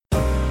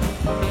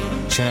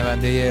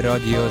شنونده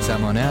رادیو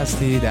زمانه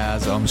هستید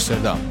از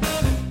آمستردام.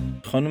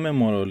 خانم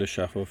مارال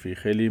شفافی،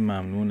 خیلی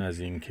ممنون از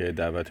این که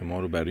دعوت ما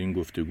رو برای این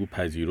گفتگو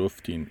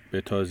پذیرفتین.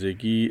 به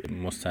تازگی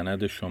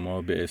مستند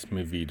شما به اسم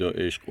ویدا،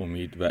 عشق،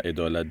 امید و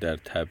عدالت در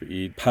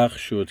تبعید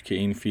پخش شد که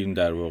این فیلم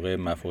در واقع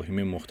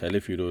مفاهیم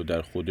مختلفی رو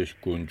در خودش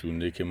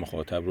گنجونده که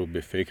مخاطب رو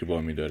به فکر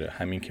وامی داره.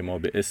 همین که ما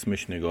به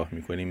اسمش نگاه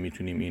میکنیم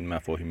میتونیم این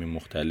مفاهیم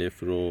مختلف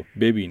رو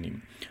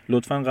ببینیم.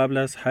 لطفاً قبل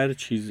از هر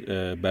چیز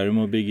برای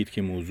ما بگید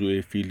که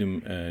موضوع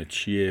فیلم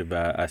چیه و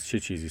از چه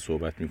چیزی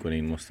صحبت میکنه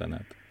این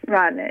مستند.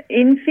 بله،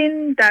 این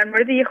فیلم در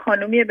مورد یه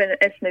خانومی به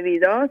اسم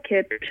ویدا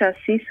که بیش از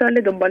 30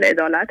 سال دنبال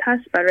عدالت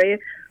هست برای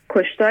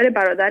کشتار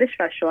برادرش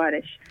و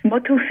شوهرش. ما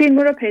تو فیلم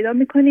رو پیدا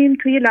میکنیم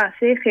توی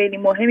لحظه خیلی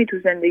مهمی تو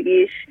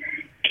زندگیش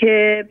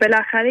که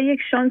بالاخره یک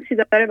شانسی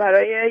داره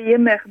برای یه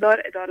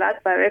مقدار عدالت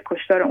برای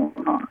کشتار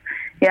اونها،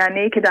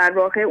 یعنی که در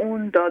واقع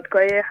اون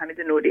دادگاه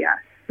حمید نوری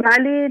هست.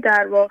 ولی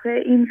در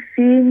واقع این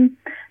فیلم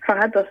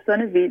فقط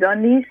داستان ویدا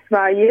نیست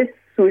و یه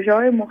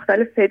سوژه‌های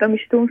مختلف پیدا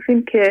میشه تو اون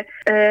فیلم که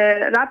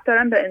ربط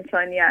دارن به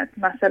انسانیت،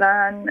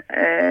 مثلا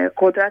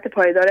قدرت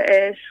پایدار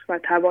عشق و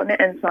توان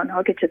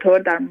انسان‌ها که چطور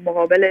در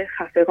مقابل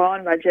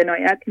خفقان و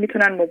جنایت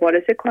میتونن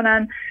مبارزه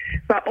کنن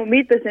و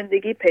امید به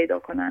زندگی پیدا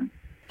کنن.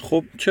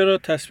 خب چرا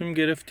تصمیم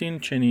گرفتین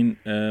چنین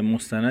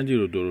مستندی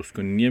رو درست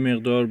کنین؟ یه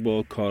مقدار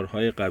با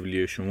کارهای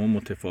قبلی شما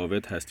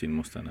متفاوت هستین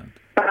مستند.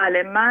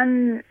 بله،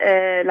 من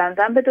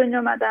لندن به دنیا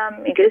آمدم،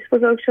 انگلیس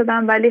بزرگ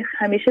شدم، ولی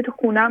همیشه تو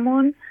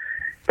خونمون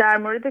در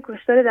مورد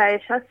کشتار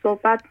دهه 60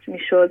 صحبت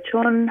میشد،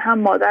 چون هم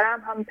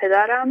مادرم هم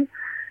پدرم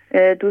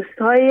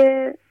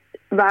دوستای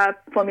و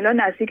فامیلا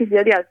نزدیک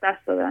زیادی از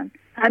دست دادن.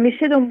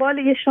 همیشه دنبال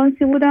یه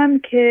شانسی بودم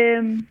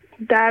که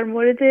در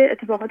مورد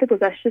اتفاقات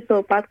گذشته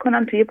صحبت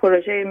کنم توی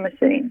پروژه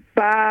مثل این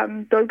و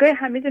دادگاه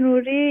حمید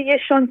نوری یه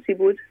شانسی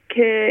بود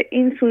که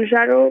این سوژه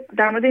رو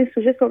در مورد این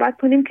سوژه صحبت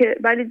کنیم که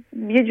ولی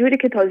یه جوری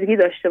که تازگی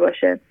داشته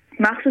باشه،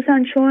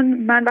 مخصوصا چون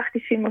من وقتی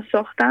فیلمو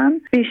ساختم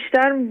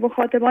بیشتر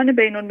مخاطبان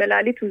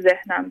بین‌المللی تو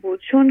ذهنم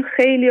بود، چون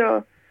خیلی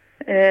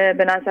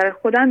به نظر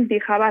خودم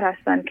بیخبر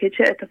هستن که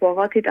چه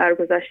اتفاقاتی در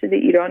گذشته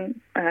ایران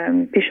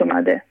پیش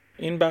اومده.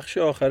 این بخش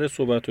آخر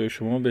صحبت‌های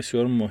شما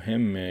بسیار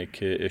مهمه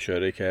که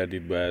اشاره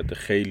کردید باید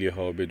خیلی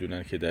ها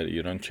بدونن که در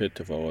ایران چه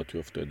اتفاقاتی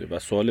افتاده و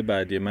سوال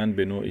بعدی من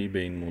به نوعی به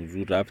این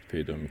موضوع ربط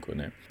پیدا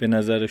میکنه. به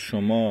نظر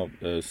شما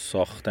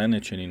ساختن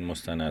چنین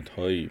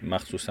مستندهایی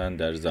مخصوصا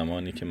در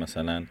زمانی که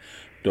مثلا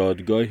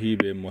دادگاهی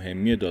به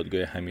مهمی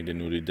دادگاه حمید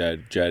نوری در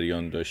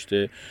جریان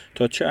داشته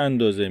تا چه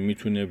اندازه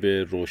میتونه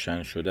به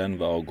روشن شدن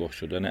و آگاه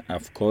شدن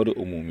افکار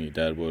عمومی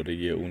درباره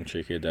اون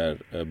چه که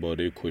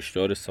درباره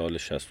کشتار سال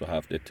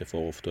 67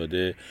 اتفاق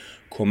افتاده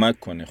کمک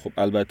کنه؟ خب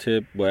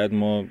البته باید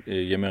ما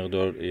یه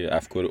مقدار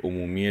افکار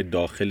عمومی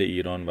داخل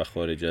ایران و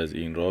خارج از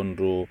ایران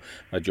رو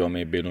و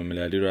جامعه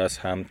بین‌المللی رو از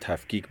هم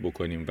تفکیک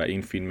بکنیم و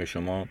این فیلم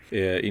شما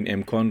این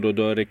امکان رو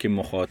داره که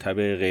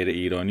مخاطب غیر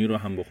ایرانی رو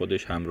هم با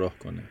خودش همراه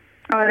کنه.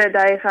 آره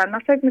دقیقاً، من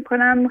فکر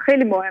میکنم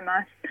خیلی مهم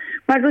است.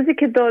 من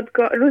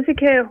روزی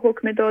که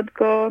حکم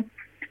دادگاه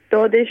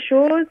داده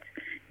شد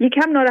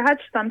یکم ناراحت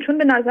شدم، چون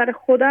به نظر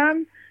خودم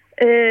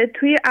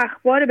توی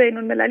اخبار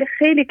بین‌المللی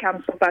خیلی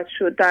کم صحبت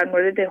شد در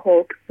مورد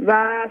حکم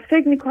و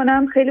فکر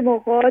میکنم خیلی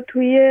موقع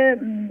توی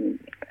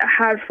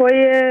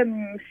حرفای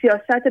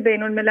سیاست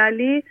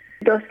بین‌المللی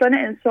داستان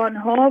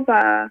انسان‌ها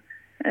و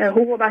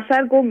حقوق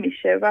بشر گم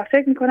میشه و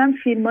فکر میکنم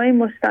فیلم‌های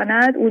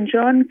مستند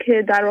اونجان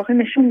که در واقع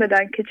نشون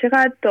بدن که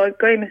چقدر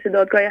دادگاهی مثل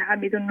دادگاه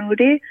حمید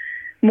نوری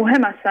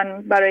مهم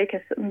هستن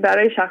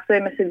برای شخصای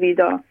مثل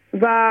ویدا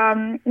و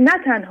نه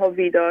تنها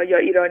ویدا یا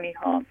ایرانی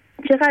ها،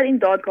 چقدر این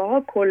دادگاه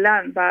ها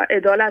کلن و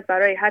عدالت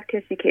برای هر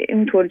کسی که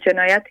اینطور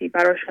جنایتی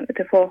براشون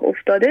اتفاق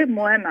افتاده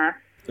مهم است.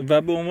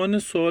 و به عنوان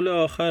سوال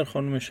آخر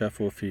خانم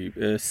شفافی،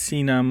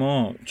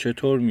 سینما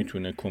چطور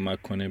میتونه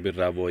کمک کنه به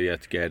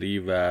روایتگری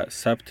و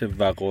ثبت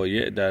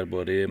وقایع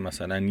درباره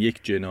مثلا یک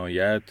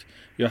جنایت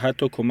یا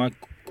حتی کمک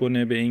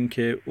کنه به این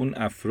که اون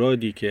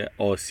افرادی که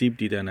آسیب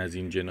دیدن از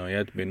این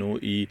جنایت به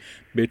نوعی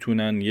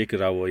بتونن یک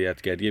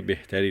روایتگری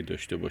بهتری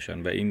داشته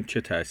باشن و این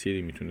چه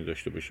تأثیری میتونه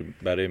داشته باشه؟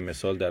 برای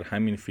مثال در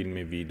همین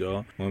فیلم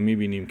ویدا ما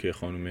میبینیم که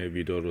خانم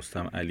ویدا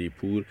رستم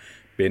علیپور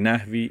به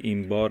نحوی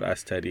این بار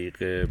از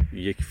طریق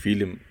یک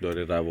فیلم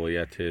داره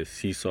روایت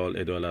 30 سال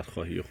عدالت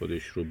خواهی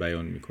خودش رو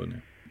بیان میکنه.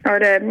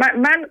 آره،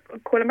 من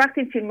کلا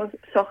وقتی فیلم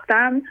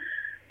ساختم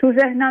تو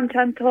ذهنم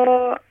چند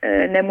تا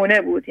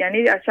نمونه بود،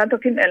 یعنی از چند تا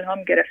فیلم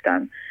الهام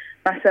گرفتم.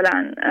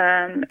 مثلا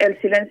ال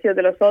سیلنسیو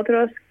دل لوس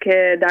اوتروس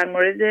که در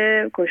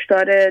مورد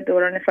کشتار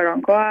دوران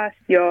فرانکو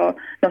است، یا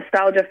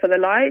نوستالژیا فور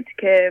دی لایت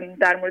که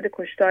در مورد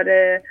کشتار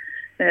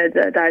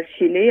در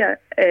شیلی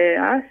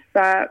است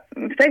و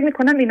فکر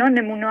میکنم اینا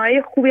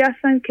نمونه‌های خوبی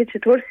هستن که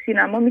چطور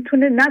سینما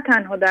میتونه نه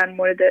تنها در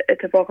مورد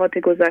اتفاقات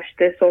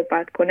گذشته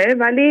صحبت کنه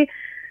ولی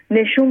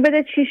نشون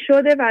بده چی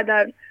شده و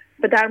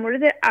در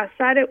مورد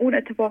اثر اون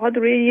اتفاقات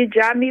روی یه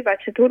جمعی و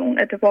چطور اون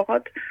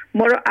اتفاقات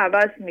ما رو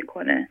عوض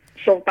میکنه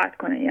صحبت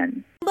کنه.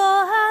 یعنی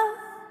با هم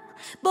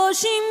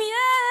باشیم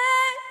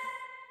یک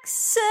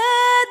صدا،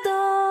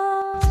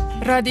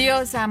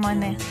 رادیو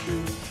زمانه.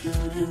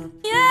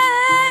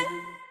 یک